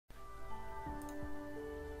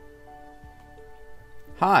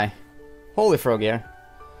Hi, Holy Frog here.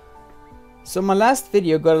 So my last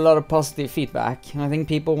video got a lot of positive feedback, and I think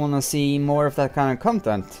people want to see more of that kind of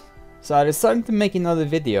content. So I decided to make another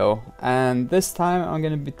video, and this time I'm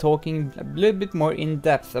going to be talking a little bit more in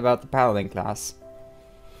depth about the Paladin class.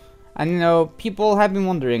 And you know, people have been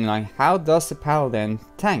wondering like, how does a Paladin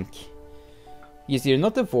tank? Because you're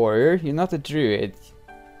not a warrior, you're not a druid,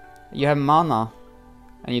 you have mana,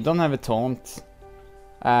 and you don't have a taunt.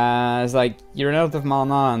 It's like, you're out of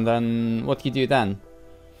mana, and then what do you do then?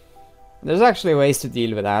 There's actually ways to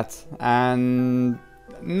deal with that, and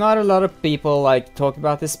not a lot of people like talk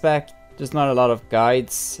about this spec. There's not a lot of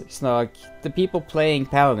guides. It's not like the people playing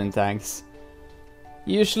Paladin tanks.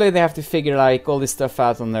 Usually they have to figure like all this stuff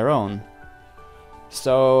out on their own.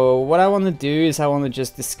 So what I want to do is I want to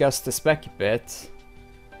just discuss the spec a bit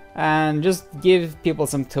and just give people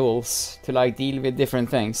some tools to like deal with different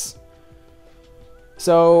things.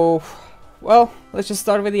 So, well, let's just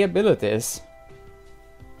start with the abilities.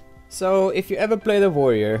 So, if you ever play the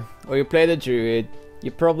warrior, or you play the druid, you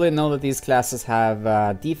probably know that these classes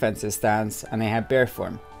have defensive stance and they have bear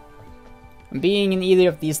form. And being in either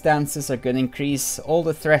of these stances are going to increase all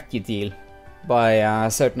the threat you deal by a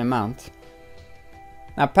certain amount.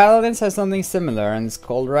 Now Paladins have something similar, and it's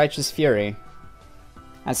called Righteous Fury.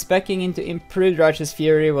 And speccing into improved Righteous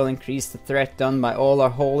Fury will increase the threat done by all our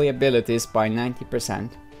holy abilities by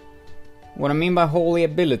 90%. What I mean by holy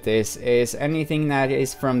abilities is anything that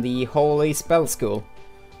is from the holy spell school.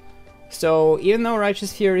 So even though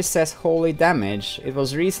Righteous Fury says holy damage, it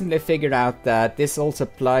was recently figured out that this also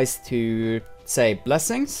applies to, say,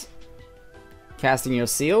 blessings, casting your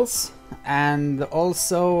seals, and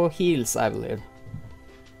also heals, I believe.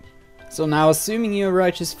 So now, assuming you have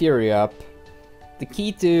Righteous Fury up, the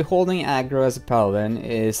key to holding aggro as a paladin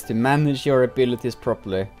is to manage your abilities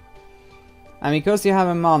properly. And because you have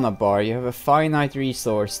a mana bar, you have a finite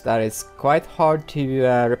resource that is quite hard to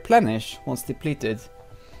replenish once depleted.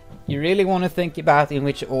 You really want to think about in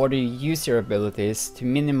which order you use your abilities to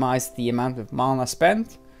minimize the amount of mana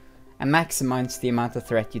spent and maximize the amount of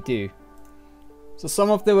threat you do. So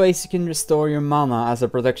some of the ways you can restore your mana as a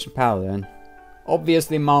Protection Paladin: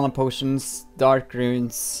 obviously mana potions, dark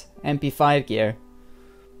runes, MP5 gear.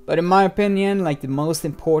 But in my opinion, like, the most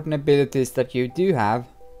important abilities that you do have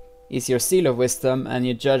is your Seal of Wisdom and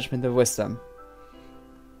your Judgment of Wisdom.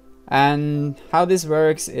 And how this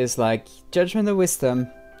works is like, Judgment of Wisdom,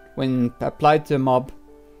 when applied to a mob,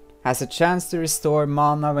 has a chance to restore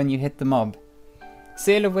mana when you hit the mob.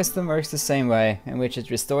 Seal of Wisdom works the same way, in which it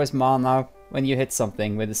restores mana when you hit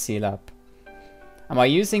something with the seal up. And by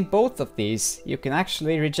using both of these, you can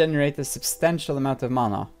actually regenerate a substantial amount of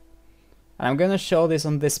mana. And I'm gonna show this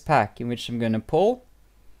on this pack, in which I'm gonna pull,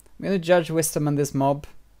 I'm gonna Judge Wisdom on this mob,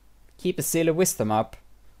 keep a Seal of Wisdom up,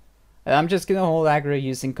 and I'm just gonna hold aggro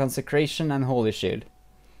using Consecration and Holy Shield.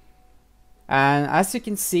 And as you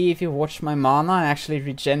can see, if you watch my mana, I actually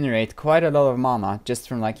regenerate quite a lot of mana just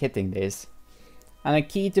from like hitting this. And a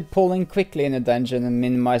key to pulling quickly in a dungeon and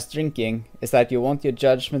minimize drinking is that you want your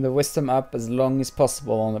Judgment of Wisdom up as long as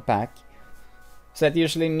possible on the pack. So that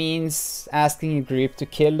usually means asking a group to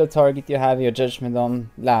kill the target you have your judgment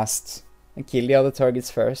on last and kill the other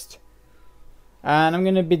targets first. And I'm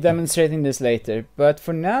gonna be demonstrating this later, but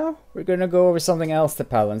for now we're gonna go over something else the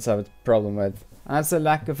Paladins have a problem with, and that's the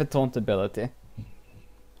lack of a taunt ability.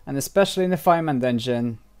 And especially in the 5-man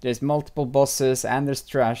dungeon, there's multiple bosses and there's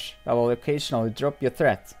trash that will occasionally drop your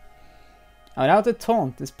threat. And without a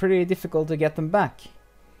taunt, it's pretty difficult to get them back.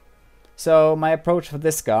 So my approach for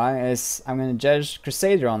this guy is I'm going to Judge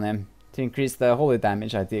Crusader on him to increase the holy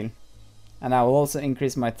damage I deal. And I will also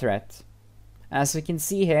increase my threat. As you can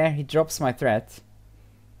see here, he drops my threat.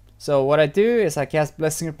 So what I do is I cast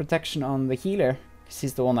Blessing of Protection on the healer, because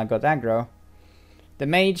he's the one I got aggro. The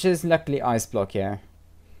mage is luckily Ice Block here.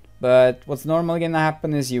 But what's normally going to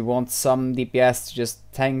happen is you want some DPS to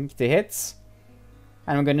just tank the hits.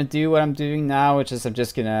 And I'm going to do what I'm doing now, which is I'm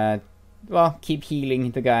just going to, well, keep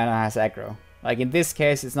healing the guy that has aggro. Like in this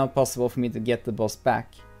case, it's not possible for me to get the boss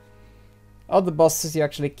back. Other bosses you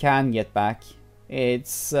actually can get back.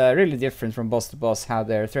 It's really different from boss to boss how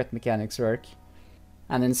their threat mechanics work.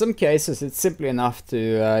 And in some cases it's simply enough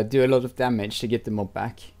to do a lot of damage to get the mob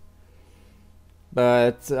back.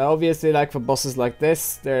 But obviously, like for bosses like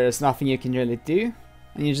this, there's nothing you can really do.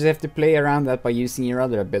 And you just have to play around that by using your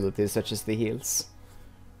other abilities such as the heals.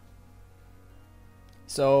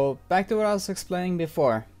 So back to what I was explaining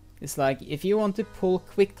before. It's like, if you want to pull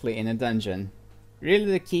quickly in a dungeon,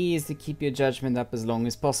 really the key is to keep your judgment up as long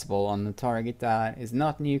as possible on the target that is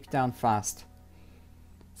not nuked down fast.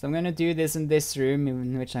 So I'm gonna do this in this room,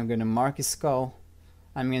 in which I'm gonna mark his skull.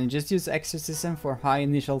 I'm gonna just use Exorcism for high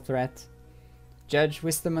initial threat, Judge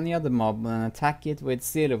Wisdom on the other mob and attack it with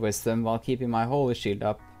Seal of Wisdom while keeping my Holy Shield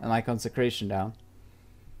up and my Consecration down.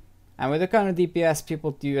 And with the kind of DPS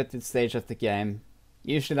people do at this stage of the game,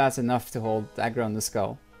 usually that's enough to hold aggro on the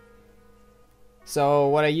skull. So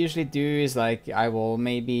what I usually do is like I will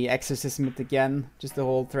maybe Exorcism it again, just to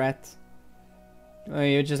hold threat.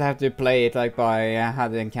 You just have to play it like by how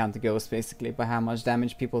the encounter goes, basically, by how much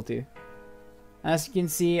damage people do. As you can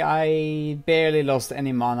see, I barely lost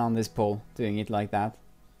any mana on this pull doing it like that.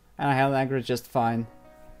 And I held aggro just fine.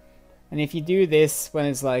 And if you do this when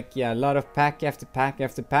it's like, yeah, a lot of pack after pack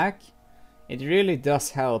after pack, it really does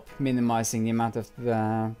help minimizing the amount of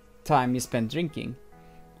time you spend drinking.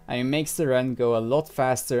 And it makes the run go a lot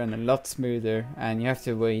faster and a lot smoother, and you have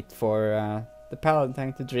to wait for the Paladin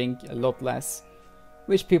tank to drink a lot less,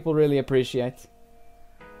 which people really appreciate.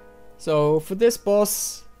 So for this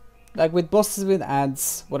boss, like with bosses with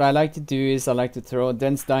ads, what I like to do is I like to throw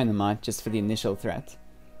Dense Dynamite just for the initial threat.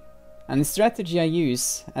 And the strategy I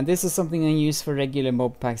use, and this is something I use for regular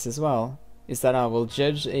mob packs as well, is that I will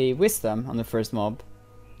judge a Wisdom on the first mob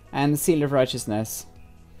and Seal of Righteousness.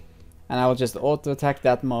 And I will just auto attack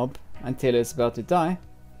that mob until it's about to die.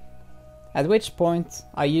 At which point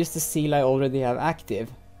I use the seal I already have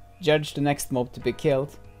active, judge the next mob to be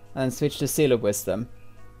killed, and then switch to Seal of Wisdom.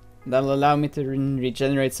 That'll allow me to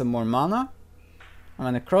regenerate some more mana. And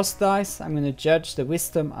when the cross dies, I'm gonna judge the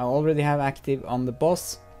Wisdom I already have active on the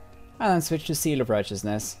boss, and then switch to Seal of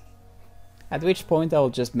Righteousness. At which point I will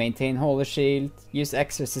just maintain Holy Shield, use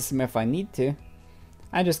Exorcism if I need to,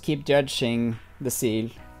 and just keep judging the seal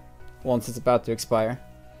once it's about to expire.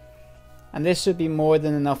 And this should be more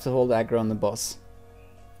than enough to hold aggro on the boss.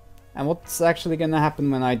 And what's actually gonna happen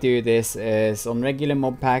when I do this is, on regular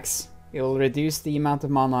mob packs, it will reduce the amount of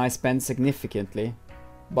mana I spend significantly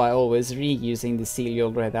by always reusing the seal you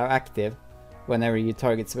already have active whenever you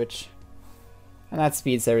target switch. And that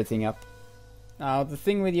speeds everything up. Now the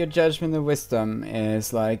thing with your Judgment of Wisdom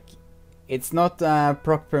is like, it's not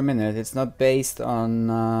proc per minute, it's not based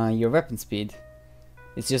on your weapon speed.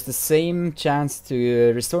 It's just the same chance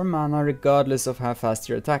to restore mana regardless of how fast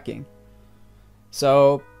you're attacking.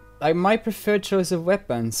 So like my preferred choice of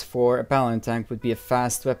weapons for a Paladin tank would be a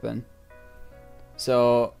fast weapon.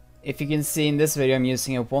 So if you can see in this video, I'm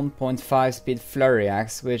using a 1.5 speed flurry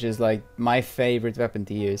axe, which is like my favorite weapon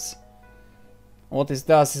to use. And what this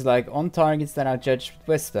does is like on targets that are judged with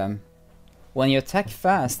Wisdom, when you attack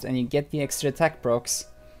fast and you get the extra attack procs,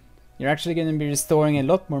 you're actually going to be restoring a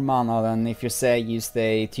lot more mana than if you say used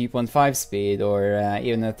a 2.5 speed or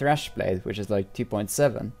even a Thrash Blade, which is like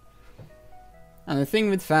 2.7. And the thing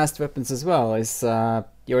with fast weapons as well is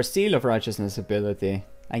your Seal of Righteousness ability.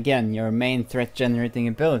 Again, your main threat generating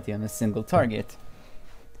ability on a single target.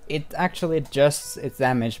 It actually adjusts its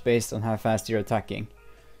damage based on how fast you're attacking.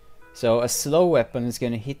 So a slow weapon is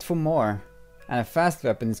going to hit for more, and a fast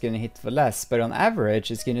weapon is going to hit for less, but on average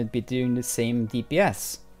it's going to be doing the same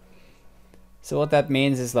DPS. So what that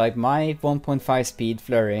means is like my 1.5 speed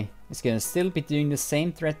flurry is going to still be doing the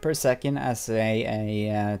same threat per second as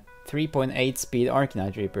a 3.8 speed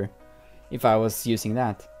Arcanite Reaper, if I was using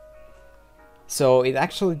that. So it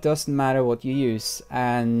actually doesn't matter what you use,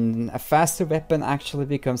 and a faster weapon actually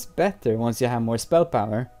becomes better once you have more spell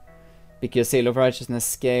power, because Seal of Righteousness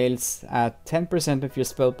scales at 10% of your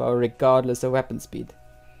spell power regardless of weapon speed.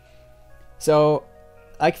 So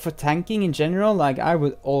like for tanking in general, like I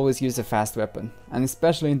would always use a fast weapon, and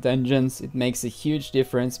especially in dungeons it makes a huge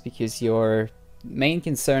difference because your main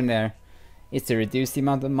concern there is to reduce the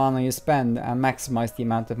amount of mana you spend and maximize the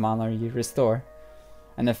amount of mana you restore.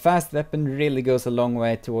 And a fast weapon really goes a long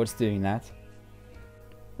way towards doing that.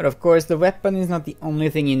 But of course the weapon is not the only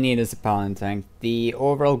thing you need as a Paladin tank. The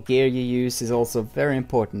overall gear you use is also very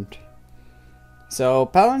important. So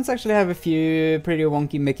Paladins actually have a few pretty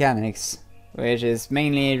wonky mechanics, which is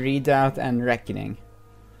mainly Redoubt and Reckoning.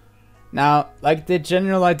 Now, like the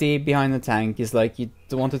general idea behind the tank is like you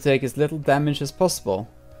want to take as little damage as possible.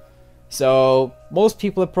 So most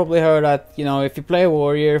people have probably heard that, you know, if you play a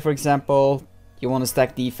warrior for example, you want to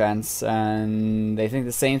stack defense, and they think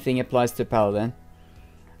the same thing applies to Paladin.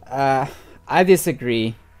 I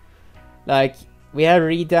disagree. Like, we have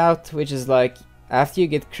Redoubt, which is like, after you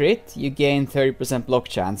get crit, you gain 30% block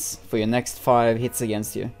chance for your next 5 hits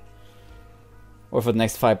against you. Or for the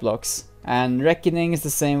next 5 blocks. And Reckoning is the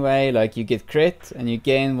same way, like you get crit, and you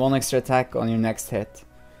gain 1 extra attack on your next hit.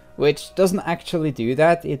 Which doesn't actually do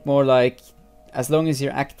that, it's more like, as long as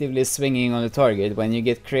you're actively swinging on the target, when you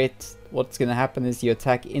get crit, what's gonna happen is you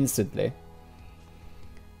attack instantly.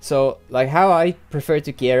 So, like how I prefer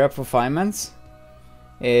to gear up for 5 mans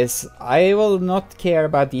is I will not care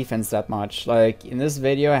about defense that much. Like in this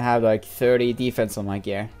video I have like 30 defense on my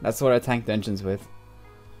gear. That's what I tank dungeons with.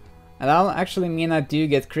 And that'll actually mean I do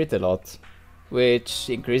get crit a lot, which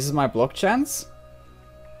increases my block chance.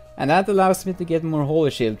 And that allows me to get more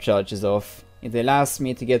Holy Shield charges off. It allows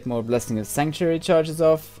me to get more Blessing of Sanctuary charges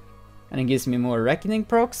off. And it gives me more Reckoning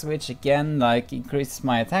procs, which again like increases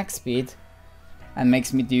my attack speed. And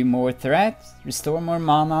makes me do more threat, restore more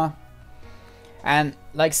mana. And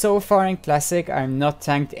like so far in Classic, I've not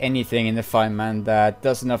tanked anything in the 5-man that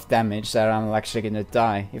does enough damage that I'm actually gonna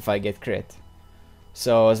die if I get crit.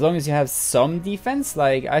 So as long as you have some defense,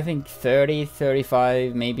 like I think 30,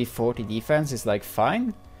 35, maybe 40 defense is like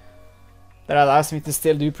fine. That allows me to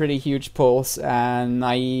still do pretty huge pulls, and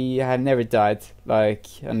I have never died, like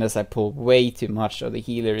unless I pull way too much or the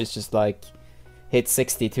healer is just like hit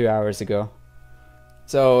 60 2 hours ago.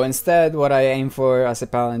 So instead what I aim for as a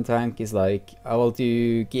Paladin tank is like, I will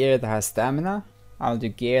do gear that has stamina, I'll do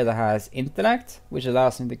gear that has intellect, which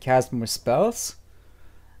allows me to cast more spells,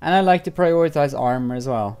 and I like to prioritize armor as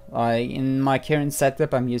well. Like in my current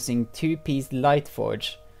setup I'm using 2-piece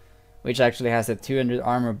Lightforge, which actually has a 200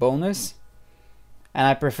 armor bonus, and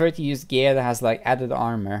I prefer to use gear that has like added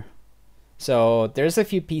armor. So there's a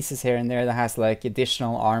few pieces here and there that has like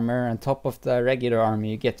additional armor on top of the regular armor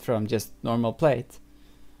you get from just normal plate.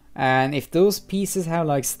 And if those pieces have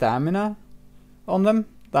like stamina on them,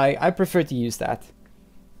 like I prefer to use that.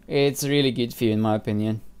 It's really good for you in my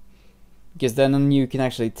opinion. Because then you can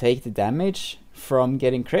actually take the damage from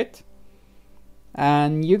getting crit.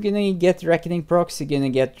 And you're gonna get Reckoning procs, you're gonna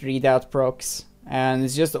get Readout procs. And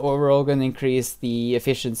it's just overall gonna increase the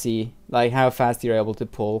efficiency, like how fast you're able to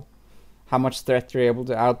pull, how much threat you're able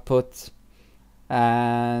to output.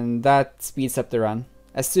 And that speeds up the run.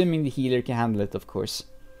 Assuming the healer can handle it, of course.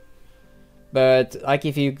 But like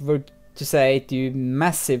if you were to say do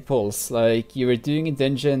massive pulls, like you were doing a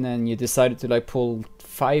dungeon and you decided to like pull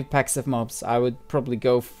 5 packs of mobs, I would probably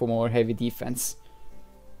go for more heavy defense.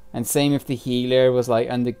 And same if the healer was like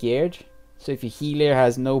under geared. So if your healer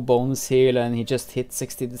has no bonus heal and he just hit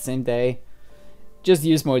 60 the same day, just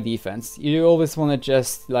use more defense. You always want to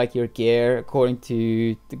adjust like your gear according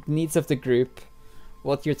to the needs of the group,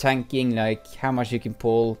 what you're tanking, like how much you can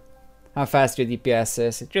pull, how fast your DPS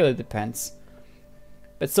is, it really depends.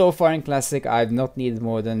 But so far in Classic I've not needed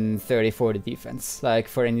more than 30-40 defense, like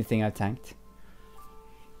for anything I've tanked.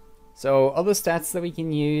 So other stats that we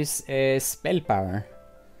can use is spell power.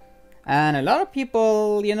 And a lot of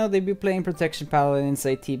people, you know, they be playing Protection Paladins,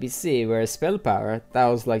 say TBC, where spell power, that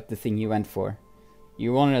was like the thing you went for.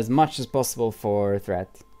 You wanted as much as possible for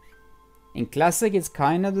threat. In Classic it's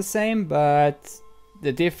kind of the same, but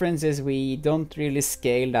the difference is we don't really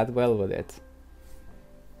scale that well with it.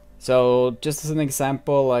 So just as an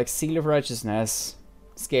example, like Seal of Righteousness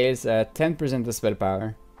scales at 10% of spell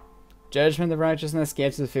power. Judgment of Righteousness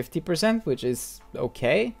scales to 50%, which is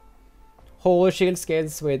okay. Holy Shield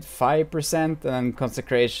scales with 5%, and then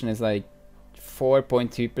Consecration is like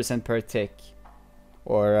 4.2% per tick.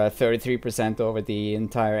 Or 33% over the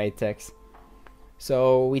entire 8 ticks.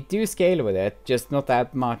 So we do scale with it, just not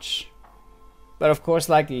that much. But of course,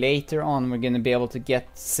 like later on, we're gonna be able to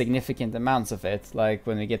get significant amounts of it, like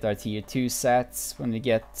when we get our tier 2 sets, when we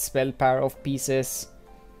get spell power off pieces.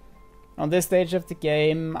 On this stage of the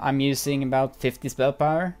game, I'm using about 50 spell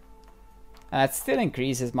power. And that still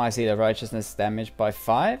increases my Seal of Righteousness damage by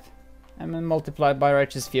 5. And then multiplied by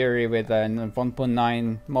Righteous Fury with a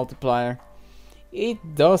 1.9 multiplier.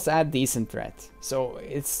 It does add decent threat, so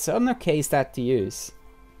it's an okay stat to use.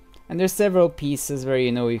 And there's several pieces where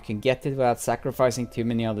you know you can get it without sacrificing too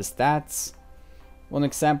many other stats. One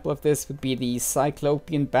example of this would be the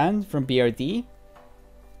Cyclopean Band from BRD.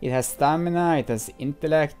 It has stamina, it has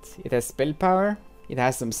intellect, it has spell power, it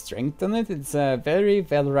has some strength on it. It's a very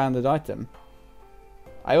well-rounded item.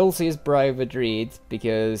 I also use Bribe with Reed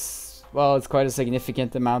because, well, it's quite a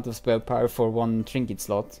significant amount of spell power for one trinket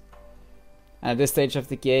slot. And at this stage of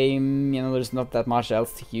the game, you know, there's not that much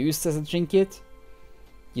else to use as a trinket.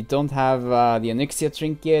 You don't have the Onyxia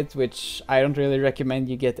trinket, which I don't really recommend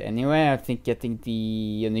you get anyway. I think getting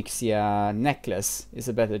the Onyxia necklace is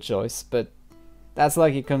a better choice, but that's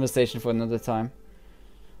like a conversation for another time.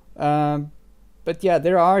 But yeah,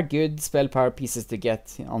 there are good spell power pieces to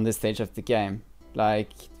get on this stage of the game,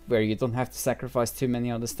 like where you don't have to sacrifice too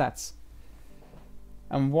many other stats.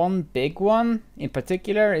 And one big one in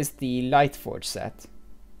particular is the Lightforge set.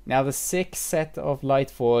 Now the 6 set of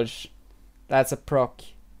Lightforge, that's a proc.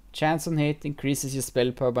 Chance on hit increases your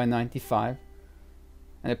spell power by 95.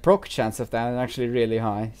 And the proc chance of that is actually really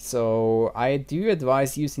high. So I do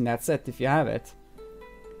advise using that set if you have it.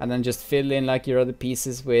 and then just fill in like your other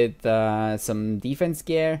pieces with some defense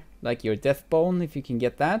gear, like your death bone if you can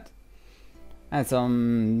get that, and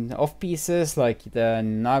some off pieces like the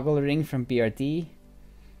Nagel ring from BRD,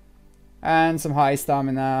 and some high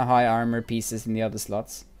stamina, high armor pieces in the other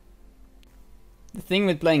slots. The thing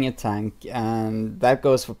with playing a tank, and that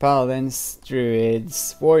goes for paladins,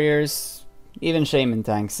 druids, warriors, even shaman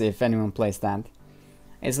tanks if anyone plays that,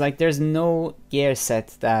 it's like there's no gear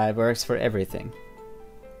set that works for everything.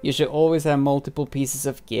 You should always have multiple pieces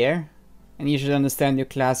of gear, and you should understand your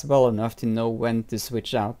class well enough to know when to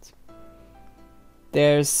switch out.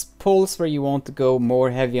 There's pulls where you want to go more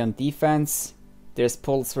heavy on defense, there's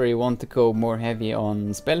pulls where you want to go more heavy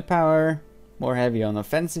on spell power, more heavy on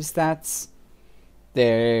offensive stats.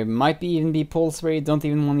 There might even be pulls where you don't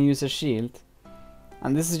even want to use a shield.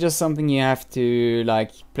 And this is just something you have to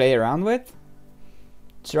like play around with.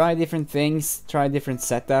 Try different things, try different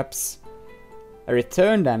setups. A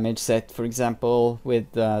return damage set, for example,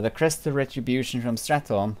 with the Crest of Retribution from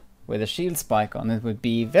Stratholm, with a shield spike on it, would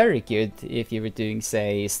be very good if you were doing,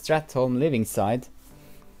 say, Stratholm Living Side.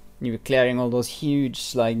 You were clearing all those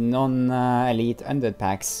huge, like, non-elite undead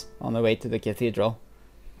packs on the way to the cathedral.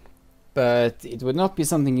 But it would not be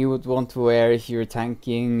something you would want to wear if you were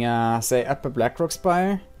tanking, say, Upper Blackrock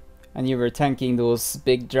Spire, and you were tanking those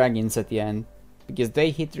big dragons at the end, because they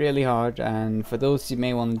hit really hard, and for those you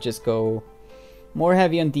may want to just go more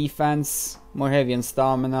heavy on defense, more heavy on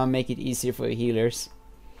stamina, make it easier for the healers.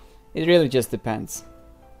 It really just depends.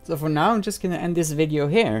 So for now I'm just gonna end this video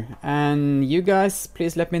here, and you guys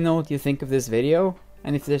please let me know what you think of this video,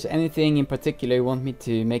 and if there's anything in particular you want me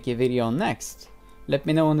to make a video on next, let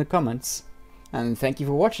me know in the comments. And thank you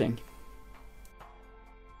for watching.